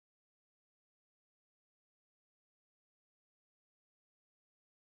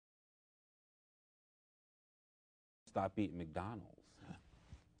stop eating McDonald's,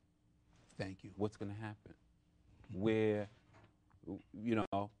 Thank you. what's going to happen? Where, you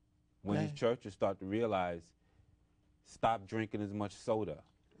know, when these churches start to realize, stop drinking as much soda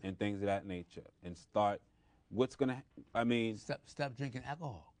and things of that nature, and start, what's going to, I mean, Stop drinking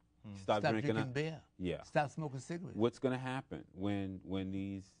alcohol. stop drinking beer. Yeah. Stop smoking cigarettes. What's going to happen when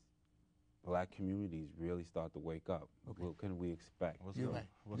these black communities really start to wake up? Okay. What can we expect? You're right.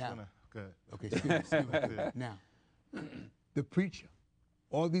 What's Now- gonna good? Okay, excuse me. Now, the preacher,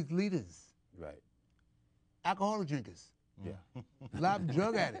 all these leaders, Right. alcoholic drinkers, Yeah. a lot of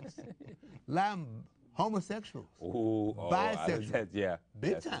drug addicts, a lot of homosexuals, Ooh, oh, bisexual, yeah.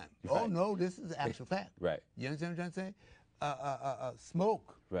 big That's- time. right. Oh no, this is actual fact. Right. You understand what I'm trying to say?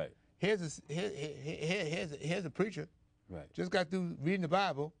 Smoke. Right. Here's a preacher. Right. Just got through reading the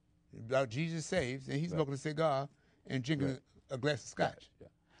Bible about Jesus saves, and he's smoking a cigar and drinking a glass of scotch. Yeah.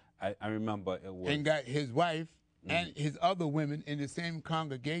 I remember it was. And got his wife and his other women in the same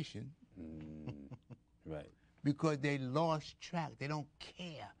congregation Right. because they lost track. They don't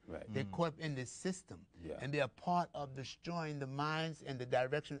care. Right. They're caught up in the system. Yeah. And they're part of destroying the minds and the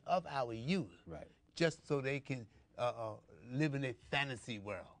direction of our youth. Right. Just so they can live in a fantasy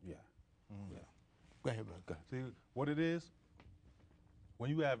world. Yeah. Yeah. Go ahead, brother. See what it is? When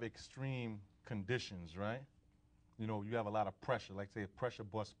you have extreme conditions, right? You know, you have a lot of pressure, like say pressure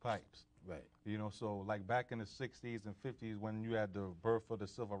bust pipes. Right. You know, so like back in the 60s and 50s when you had the birth of the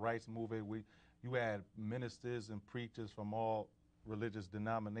civil rights movement, you had ministers and preachers from all religious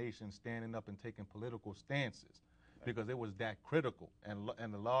denominations standing up and taking political stances because it was that critical. And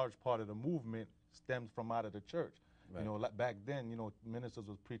a large part of the movement stemmed from out of the church. Right. You know, back then, you know, ministers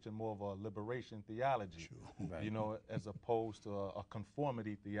was preaching more of a liberation theology, Right. you know, as opposed to a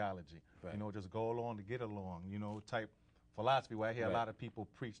conformity theology. Right. You know, just go along to get along, you know, type philosophy where I hear Right. a lot of people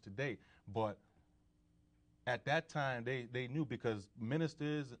preach today. But at that time, they knew because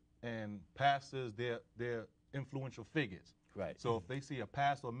ministers and pastors, they're influential figures. Right. So if they see a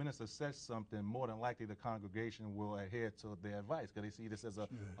pastor or minister says something, more than likely the congregation will adhere to their advice because they see this as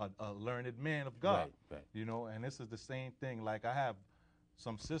a learned man of God. Right, right. You know, and this is the same thing. Like I have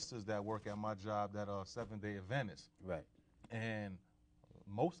some sisters that work at my job that are Seventh-day Adventists, Right. and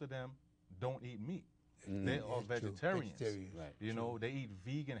most of them don't eat meat. They are True. vegetarians. Vegetarians. Right. You know, they eat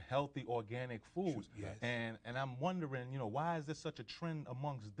vegan, healthy, organic foods. Yes. And I'm wondering, you know, why is this such a trend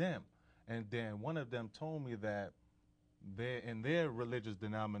amongst them? And then one of them told me that in their religious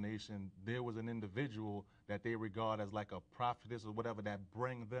denomination, there was an individual that they regard as like a prophetess or whatever that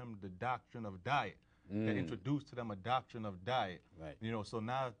bring them the doctrine of diet, that introduced to them a doctrine of diet. Right. You know,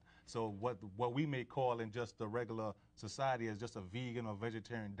 so what we may call in just the regular society as just a vegan or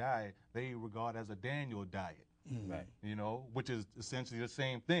vegetarian diet, they regard as a Daniel diet. Right. You know, which is essentially the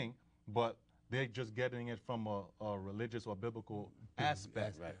same thing, but they're just getting it from a religious or biblical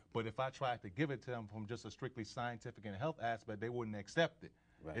aspect. Right. But if I tried to give it to them from just a strictly scientific and health aspect, they wouldn't accept it.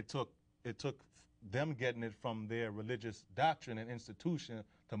 Right. It took them getting it from their religious doctrine and institution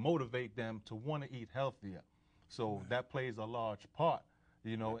to motivate them to want to eat healthier. So that plays a large part,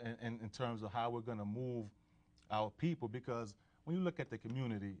 you know, in terms of how we're going to move our people. Because when you look at the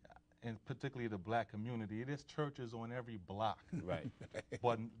community, and particularly the black community, there's churches on every block. Right.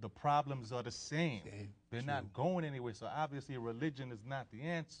 But the problems are the same. They're not going anywhere. So obviously religion is not the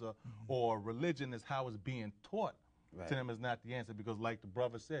answer, or religion is how it's being taught Right. to them is not the answer. Because like the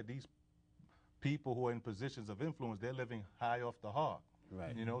brother said, these people who are in positions of influence, they're living high off the hog.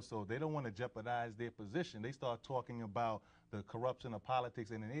 Right. You know, so they don't want to jeopardize their position. They start talking about the corruption of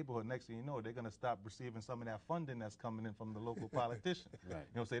politics in the neighborhood. Next thing you know, they're going to stop receiving some of that funding that's coming in from the local politician. Right.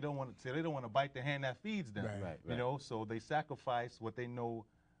 You know, so they don't want to bite the hand that feeds them. Right. Right, You right. know, so they sacrifice what they know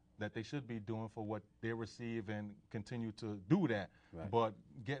that they should be doing for what they receive and continue to do that. Right. But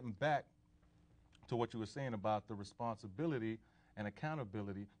getting back to what you were saying about the responsibility and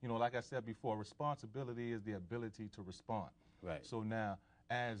accountability, you know, like I said before, responsibility is the ability to respond. Right. So now,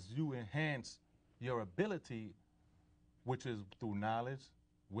 as you enhance your ability, which is through knowledge,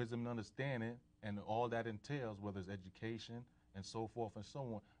 wisdom, and understanding, and all that entails, whether it's education and so forth and so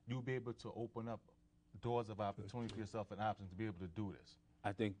on, you'll be able to open up doors of opportunity for yourself and options to be able to do this.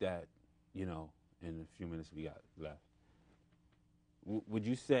 I think that, you know, in the few minutes we got left, would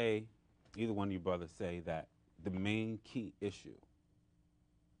you say, either one of you brothers say that the main key issue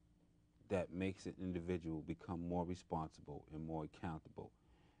that makes an individual become more responsible and more accountable,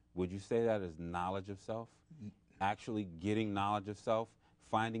 would you say that is knowledge of self? Actually getting knowledge of self,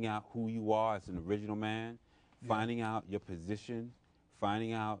 finding out who you are as an original man, finding out your position,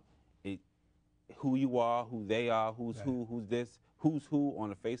 finding out who you are, who they are, who's who, who's this, who's who on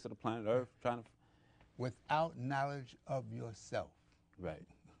the face of the planet Earth, trying to... without knowledge of yourself, Right.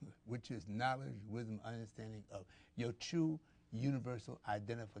 which is knowledge, wisdom, understanding of your true universal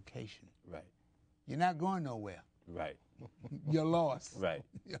identification. Right. You're not going nowhere. Right. You're lost. Right.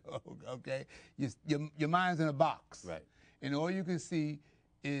 Okay? Your mind's in a box. Right. And all you can see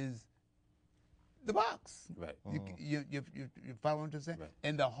is the box. Right. You follow what I'm saying? Right.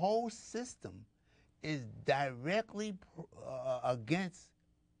 And the whole system is directly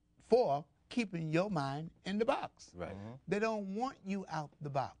for keeping your mind in the box. Right. They don't want you out the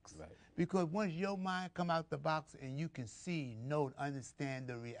box. Right. Because once your mind come out the box and you can see, know, understand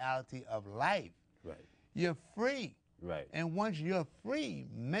the reality of life, Right. you're free. Right. And once you're free,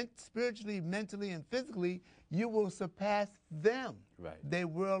 spiritually, mentally, and physically, you will surpass them. Right. Their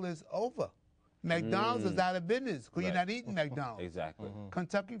world is over. McDonald's is out of business because you're Right. not eating McDonald's. Exactly.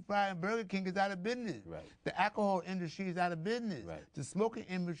 Kentucky Fried and Burger King is out of business. Right. The alcohol industry is out of business. Right. The smoking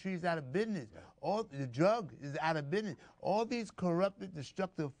industry is out of business. All the drug is out of business. All these corrupted,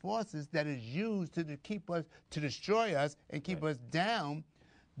 destructive forces that is used to keep us, to destroy us and keep us down.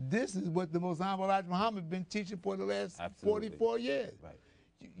 This is what the Most Honorable Elijah Muhammad been teaching for the last Absolutely. 44 years. Right.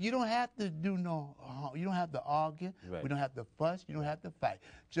 You don't have to do no harm. You don't have to argue. Right. We don't have to fuss. You don't have to fight.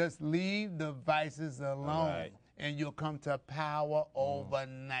 Just leave the vices alone, Right. and you'll come to power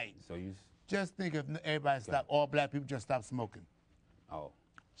overnight. So you. Just think if everybody stop, all black people just stop smoking, Oh.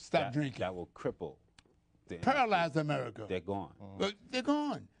 stop that, drinking, That will cripple. The paralyze America. They're gone. But they're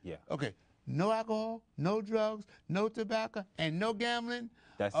gone. Yeah. Okay. No alcohol, no drugs, no tobacco, and no gambling.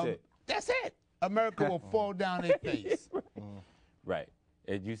 That's it. That's it. America will fall down their face. Right.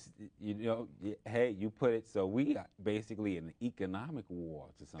 And hey, you put it, so we are basically in an economic war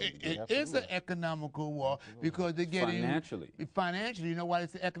to some degree. It is an economical war because they're getting Financially, you know why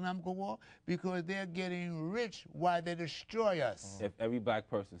it's an economical war? Because they're getting rich while they destroy us. if every black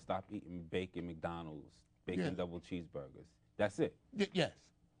person stopped eating bacon McDonald's, bacon double cheeseburgers, that's it. Yes,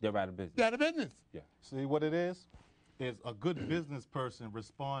 They're out of business. they're out of business. Yeah. See what it is? Is a good business person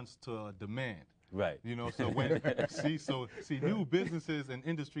responds to a demand. Right. You know, so when see new businesses and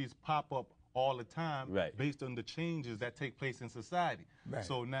industries pop up all the time Right. based on the changes that take place in society. Right.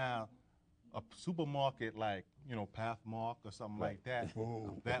 So now a supermarket like, Pathmark or something like that,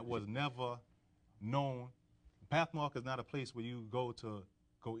 that was never known. Pathmark is not a place where you go to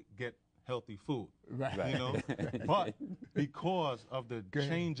get healthy food. Right. You know? But because of the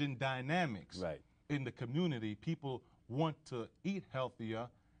changing dynamics Right. in the community, people want to eat healthier,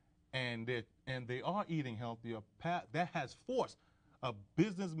 and they are eating healthier. That has forced. A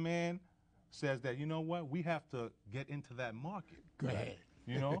businessman says that, you know what, we have to get into that market. Go ahead.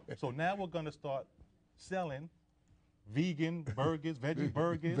 So now we're going to start selling vegan burgers, veggie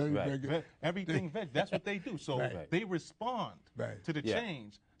burgers, Right. everything veg. That's what they do. So Right. they respond Right. to the Yeah.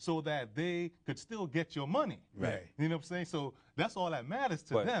 change so that they could still get your money. Right. You know what I'm saying? So that's all that matters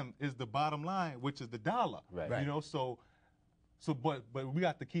to But- them is the bottom line, which is the dollar. Right. Right. But we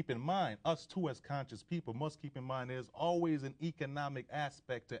have to keep in mind, us too as conscious people must keep in mind there's always an economic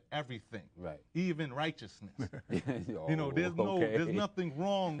aspect to everything. Right. Even righteousness. Oh, There's okay. nothing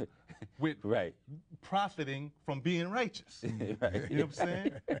wrong with Right. profiting from being righteous. Right. You know what I'm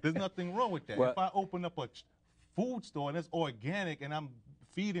saying? There's nothing wrong with that. Well- If I open up a food store and it's organic and I'm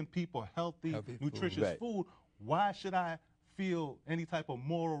feeding people healthy Healthy food. nutritious Right. food, why should I feel any type of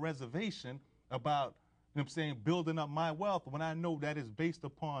moral reservation about, building up my wealth when I know that is based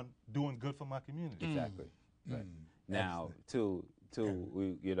upon doing good for my community? Exactly. Right. Now,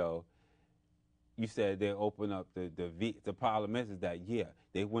 you said they open up the problem is that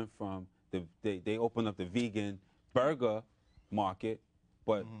they went from they opened up the vegan burger market,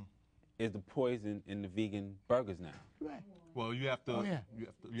 but is the poison in the vegan burgers now? Right. Well, you have to Oh, yeah. you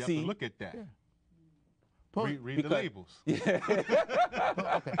have See? to look at that. Po- Read the because- labels. Wait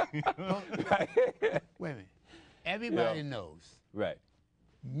a minute. Everybody Yeah. knows Right.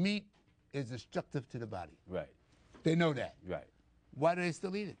 meat is destructive to the body. Right. They know that. Right. Why do they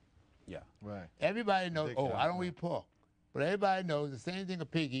still eat it? Yeah. Right. Everybody knows, Big I time, don't eat pork. But everybody knows the same thing a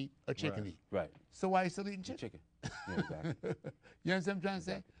pig eat, a chicken Right. eat. Right. So why are you still eating chicken? Chicken. Yeah, exactly. You understand what I'm trying to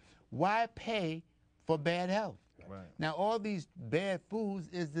say? Why pay for bad health? Right. Now, all these bad foods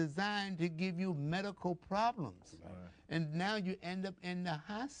is designed to give you medical problems. Right. And now you end up in the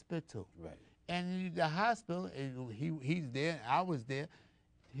hospital. Right. And in the hospital, he's there, I was there.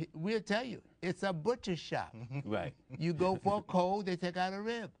 We'll tell you, it's a butcher shop. Right. You go for a cold, they take out a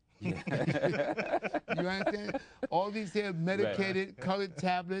rib. You understand? All these here medicated, colored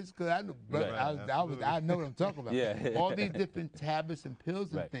tablets, because I know, Right. I know what I'm talking about. Yeah. All these different tablets and pills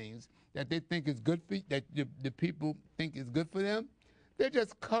and Right. things that they think is good for, that the people think is good for them, they're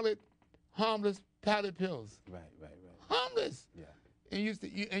just colored, harmless powdered pills. Right. Harmless. Yeah. And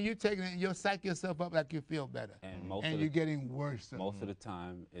you taking it and you'll psych yourself up like you feel better. And most and of you're the, getting worse. most of the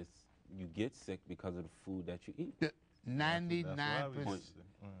time, you get sick because of the food that you eat. 99%.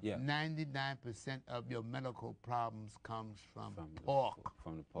 Yeah. 99% of your medical problems comes from the pork.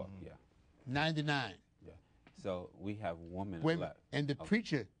 From the pork. Yeah. 99. Yeah. So we have women Wait, left. and the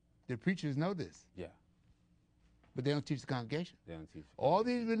preachers know this, Yeah. but they don't teach the congregation. They don't teach. All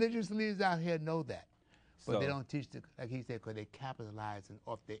these religious leaders out here know that, but they So- don't teach like he said, because they're capitalizing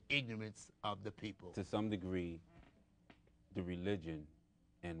off the ignorance of the people. To some degree, the religion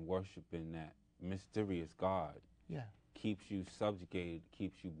and worshiping that mysterious God Yeah. keeps you subjugated,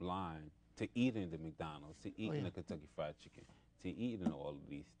 keeps you blind to eating the McDonald's, to eating yeah. the Kentucky Fried Chicken, to eating all of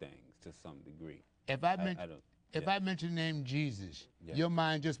these things to some degree. If I, don't- I mention the name Jesus, Yeah. your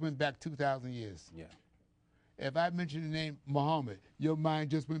mind just went back 2,000 years. Yeah. If I mention the name Muhammad, your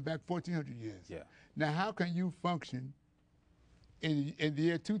mind just went back 1,400 years. Yeah. Now, how can you function in the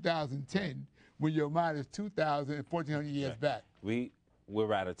year 2010 when your mind is 2,000 and 1,400 years back?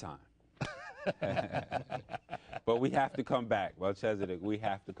 We're out of time. But we have to come back. Melchizedek, we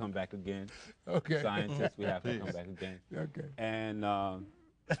have to come back again. Okay. Scientists, we have to come back again. Okay. And,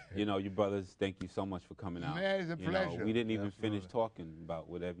 you brothers, thank you so much for coming out. Man, it's a pleasure. We didn't even finish talking about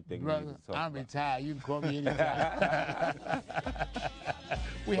what everything we Brother, needed to talk I'm about. retired. You can call me anytime.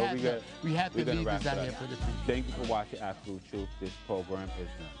 we But have to we're gonna leave wrap this out it here up. for the people. Thank you for watching Absolute Truth. This program is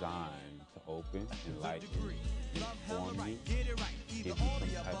designed to open, enlighten, inform you, give you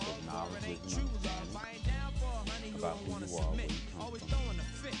some type of knowledge, wisdom, understanding about who you are, where you come from,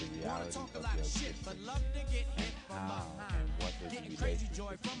 the reality of your existence, and how and what is the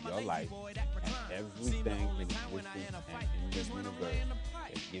relationship to your life and everything in existence and in the universe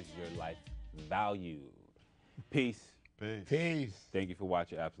that gives your life value. Peace. Peace. Thank you for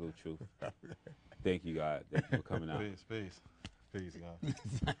watching Absolute Truth. Thank you, God. Thank you for coming out. Peace, God.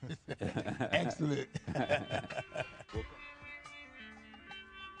 Excellent.